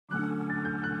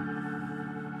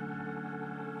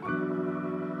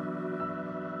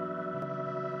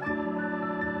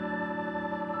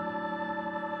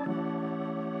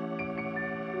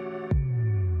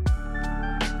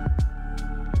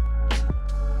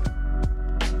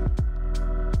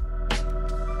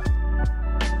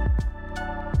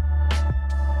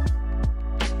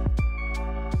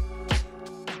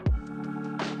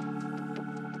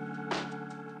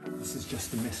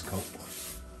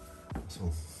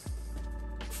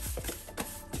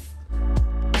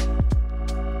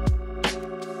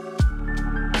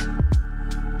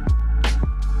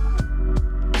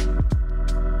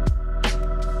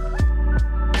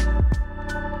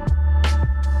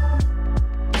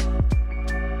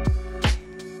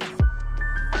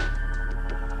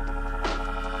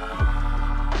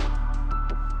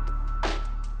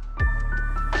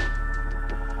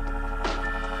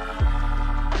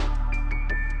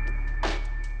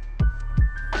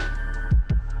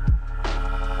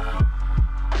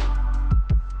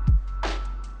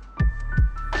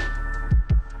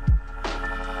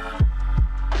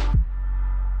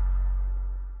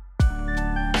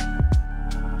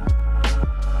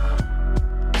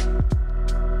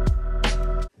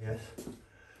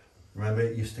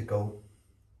used to go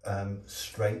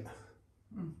straight.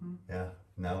 Yeah,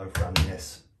 now I've ran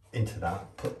this into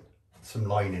that, put some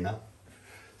lining up,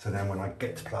 so then when I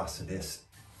get to plaster this,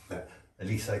 at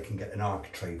least I can get an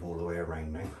architrave all the way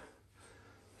around now.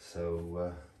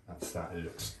 So that's that. It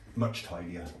looks much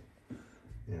tidier,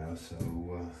 you know. So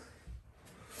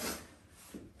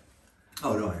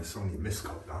oh no, it's only a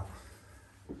miscut that.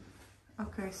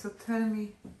 Okay, so tell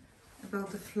me about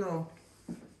the floor,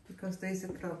 because there is a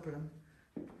problem.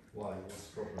 Why? What's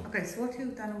the problem? Okay, so what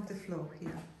you've done with the floor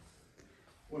here?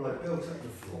 Well, I built up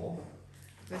the floor.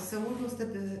 Okay, so what was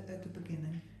at the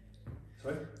beginning?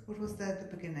 Sorry? What was there at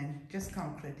the beginning? Just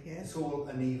concrete, yes? It's all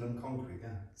uneven concrete,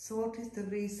 yeah. So what is the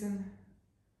reason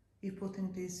you're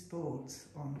putting these boards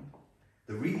on?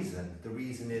 The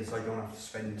reason is I don't have to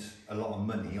spend a lot of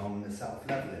money on the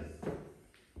self-leveling.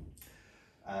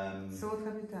 So what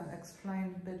have you done?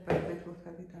 Explain bit by bit what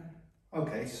have you done.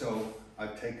 Okay, so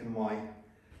I've taken my,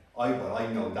 I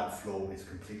know that floor is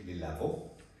completely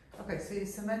level. Okay, so you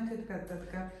cemented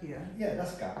that gap here. Yeah,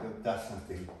 that's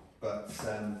nothing. But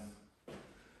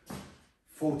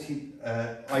 40,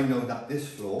 I know that this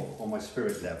floor on my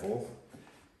spirit level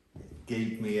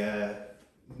gave me a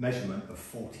measurement of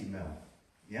 40 mil.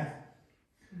 Yeah?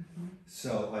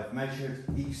 So I've measured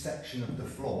each section of the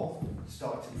floor,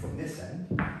 starting from this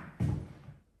end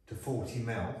to 40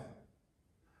 mil,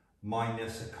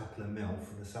 minus a couple of mil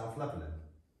for the self-leveling.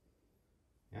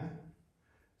 Yeah?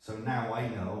 So now I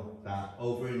know that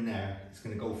over in there, it's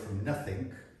going to go from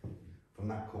nothing, from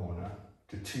that corner,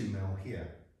 to 2 mil here.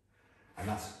 And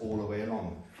that's all the way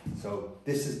along. So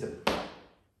this is the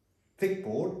thick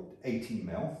board, 18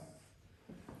 mil.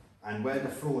 And where the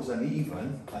floor is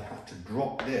uneven, I have to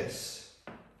drop this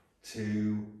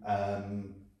to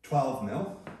 12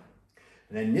 mil.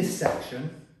 And then this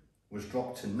section was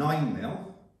dropped to 9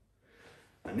 mil.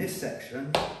 And this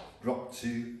section dropped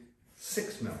to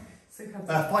 6 mil. So you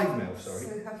have 5 mil, sorry.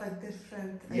 So you have like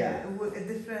different, yeah.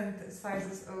 Different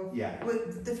sizes of, yeah.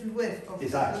 with different width of.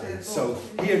 Exactly. So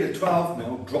here the 12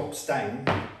 mil drops down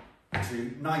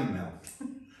to 9 mil.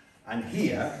 And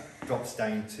here drops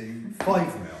down to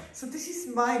 5 mil. So this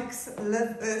is Mike's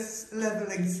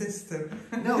leveling system.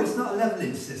 No, it's not a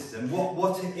leveling system.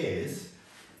 What it is,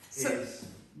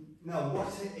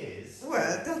 what it is...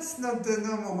 Well, that's not the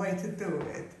normal way to do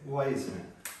it. Why isn't it?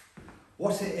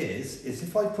 What it is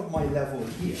if I put my level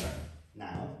here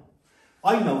now,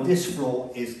 I know this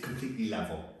floor is completely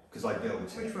level because I built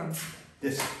it. Which one?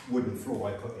 This wooden floor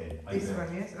I put in. This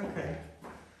one, yes? Okay.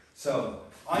 So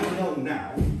I know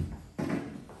now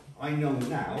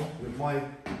with my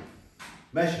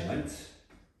measurement,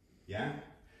 yeah,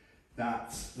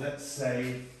 that let's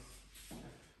say,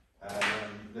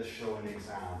 let's show an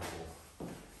example,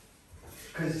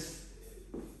 because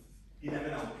you never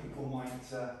know, people might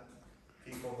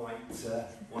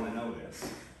want to know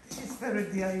this. This is very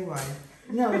DIY.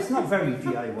 No, it's not very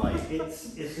DIY.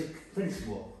 It's a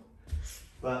principle,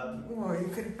 but oh, you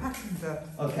can pattern that.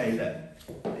 Okay, look.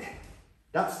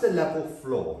 That's the level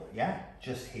floor, yeah?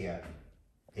 Just here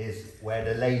is where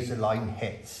the laser line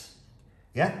hits,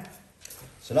 yeah?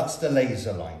 So that's the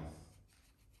laser line.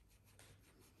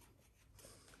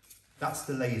 That's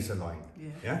the laser line,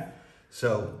 yeah?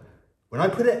 So when I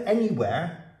put it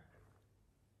anywhere,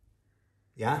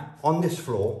 yeah, on this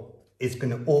floor, it's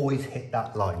going to always hit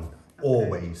that line,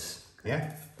 always,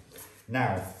 yeah?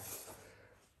 Now,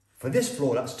 for this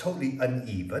floor, that's totally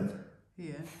uneven,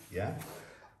 yeah?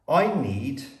 I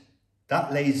need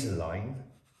that laser line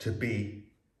to be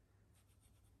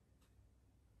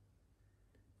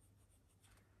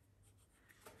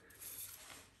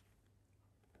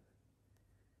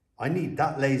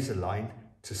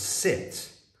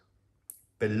sit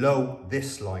below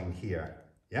this line here,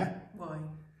 yeah? Why?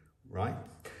 Right?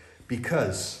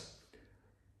 Because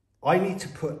I need to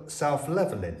put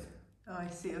self-leveling. Oh, I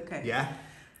see, okay. Yeah?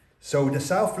 So the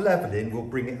self-leveling will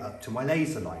bring it up to my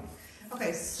laser line.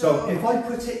 Okay, so if I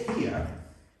put it here,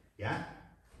 yeah?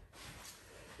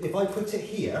 If I put it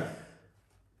here,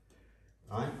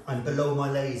 right, I'm below my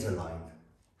laser line,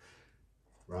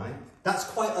 right? That's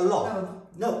quite a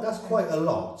lot. No, that's quite a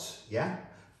lot, yeah?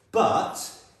 But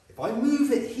if I move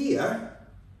it here,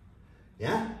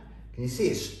 yeah? Can you see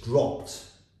it's dropped?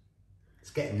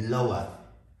 It's getting lower,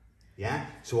 yeah?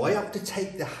 So I have to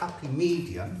take the happy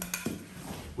medium,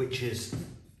 which is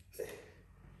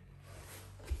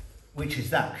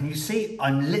that. Can you see?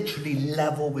 I'm literally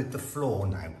level with the floor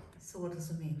now. So what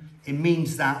does it mean? It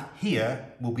means that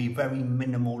here will be very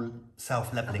minimal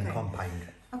self-leveling compound.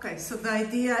 Okay, so the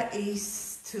idea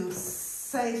is to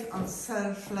save on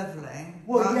self-leveling.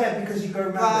 Well, yeah, because you go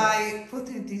around by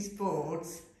putting these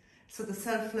boards So the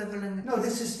self-leveling. No,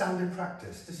 this is standard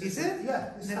practice. This is it?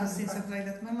 Yeah. It's Never seen practice. something like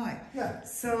that in my life. Yeah.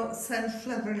 So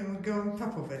self-leveling will go on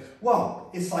top of it. Well,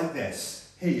 it's like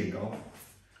this. Here you go.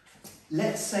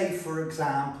 Let's say, for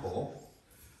example,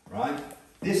 right,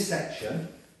 this section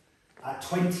at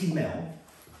 20 mil,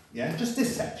 yeah, just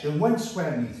this section, 1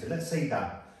 square metre, let's say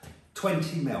that,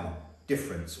 20 mil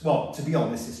difference. Well, to be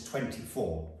honest, it's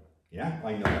 24, yeah,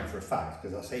 I know that for a fact,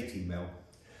 because that's 18 mil,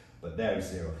 but there's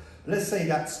 0. But let's say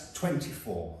that's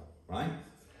 24, right?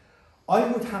 I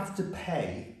would have to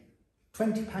pay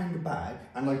 £20 a bag,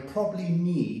 and I probably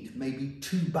need maybe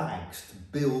 2 bags to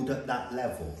build at that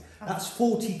level. That's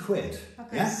 40 quid.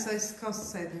 Okay, yeah? so it's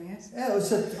cost saving, yes? Yeah,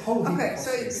 it's a whole heap okay, of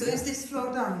so is this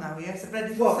floor done now? Yes,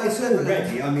 ready for well, it's all self-leveling?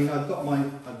 ready. I mean, I've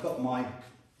got my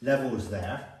levels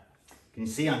there. Can you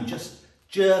see? I'm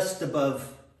just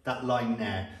above that line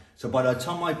there. So by the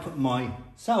time I put my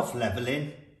self-level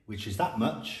in, which is that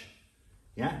much,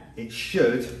 yeah, it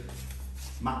should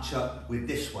match up with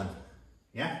this one.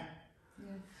 Yeah.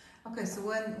 Okay, so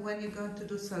when you're going to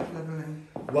do self-leveling?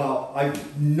 Well,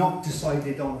 I've not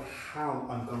decided on how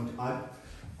I'm going to.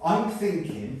 I'm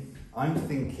thinking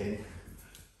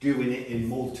doing it in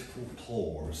multiple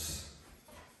pours.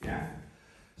 Yeah.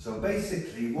 So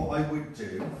basically, what I would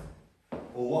do,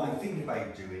 or what I'm thinking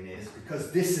about doing is,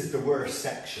 because this is the worst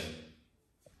section,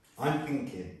 I'm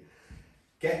thinking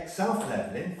get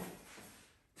self-leveling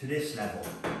to this level.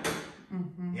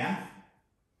 Yeah.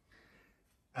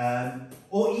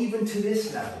 Or even to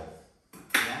this level,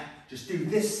 yeah? Just do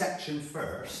this section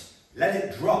first, let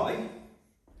it dry,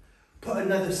 put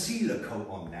another sealer coat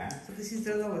on there. So this is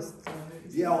the lowest?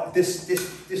 Yeah,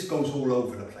 this goes all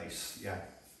over the place, yeah.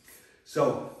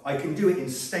 So I can do it in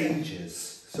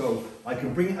stages. So I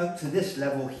can bring it up to this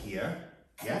level here,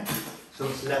 yeah? So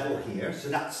it's level here, so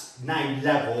that's now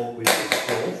level with this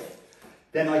floor.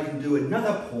 Then I can do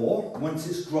another pour, once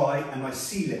it's dry and I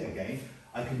seal it again,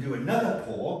 I can do another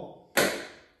pour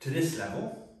to this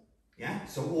level, yeah?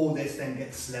 So all this then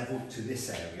gets leveled to this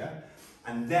area,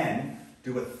 and then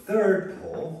do a third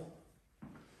pour,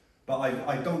 but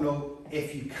I don't know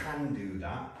if you can do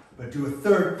that, but do a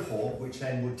third pour, which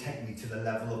then would take me to the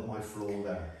level of my floor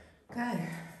there.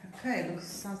 Okay,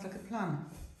 sounds like a plan.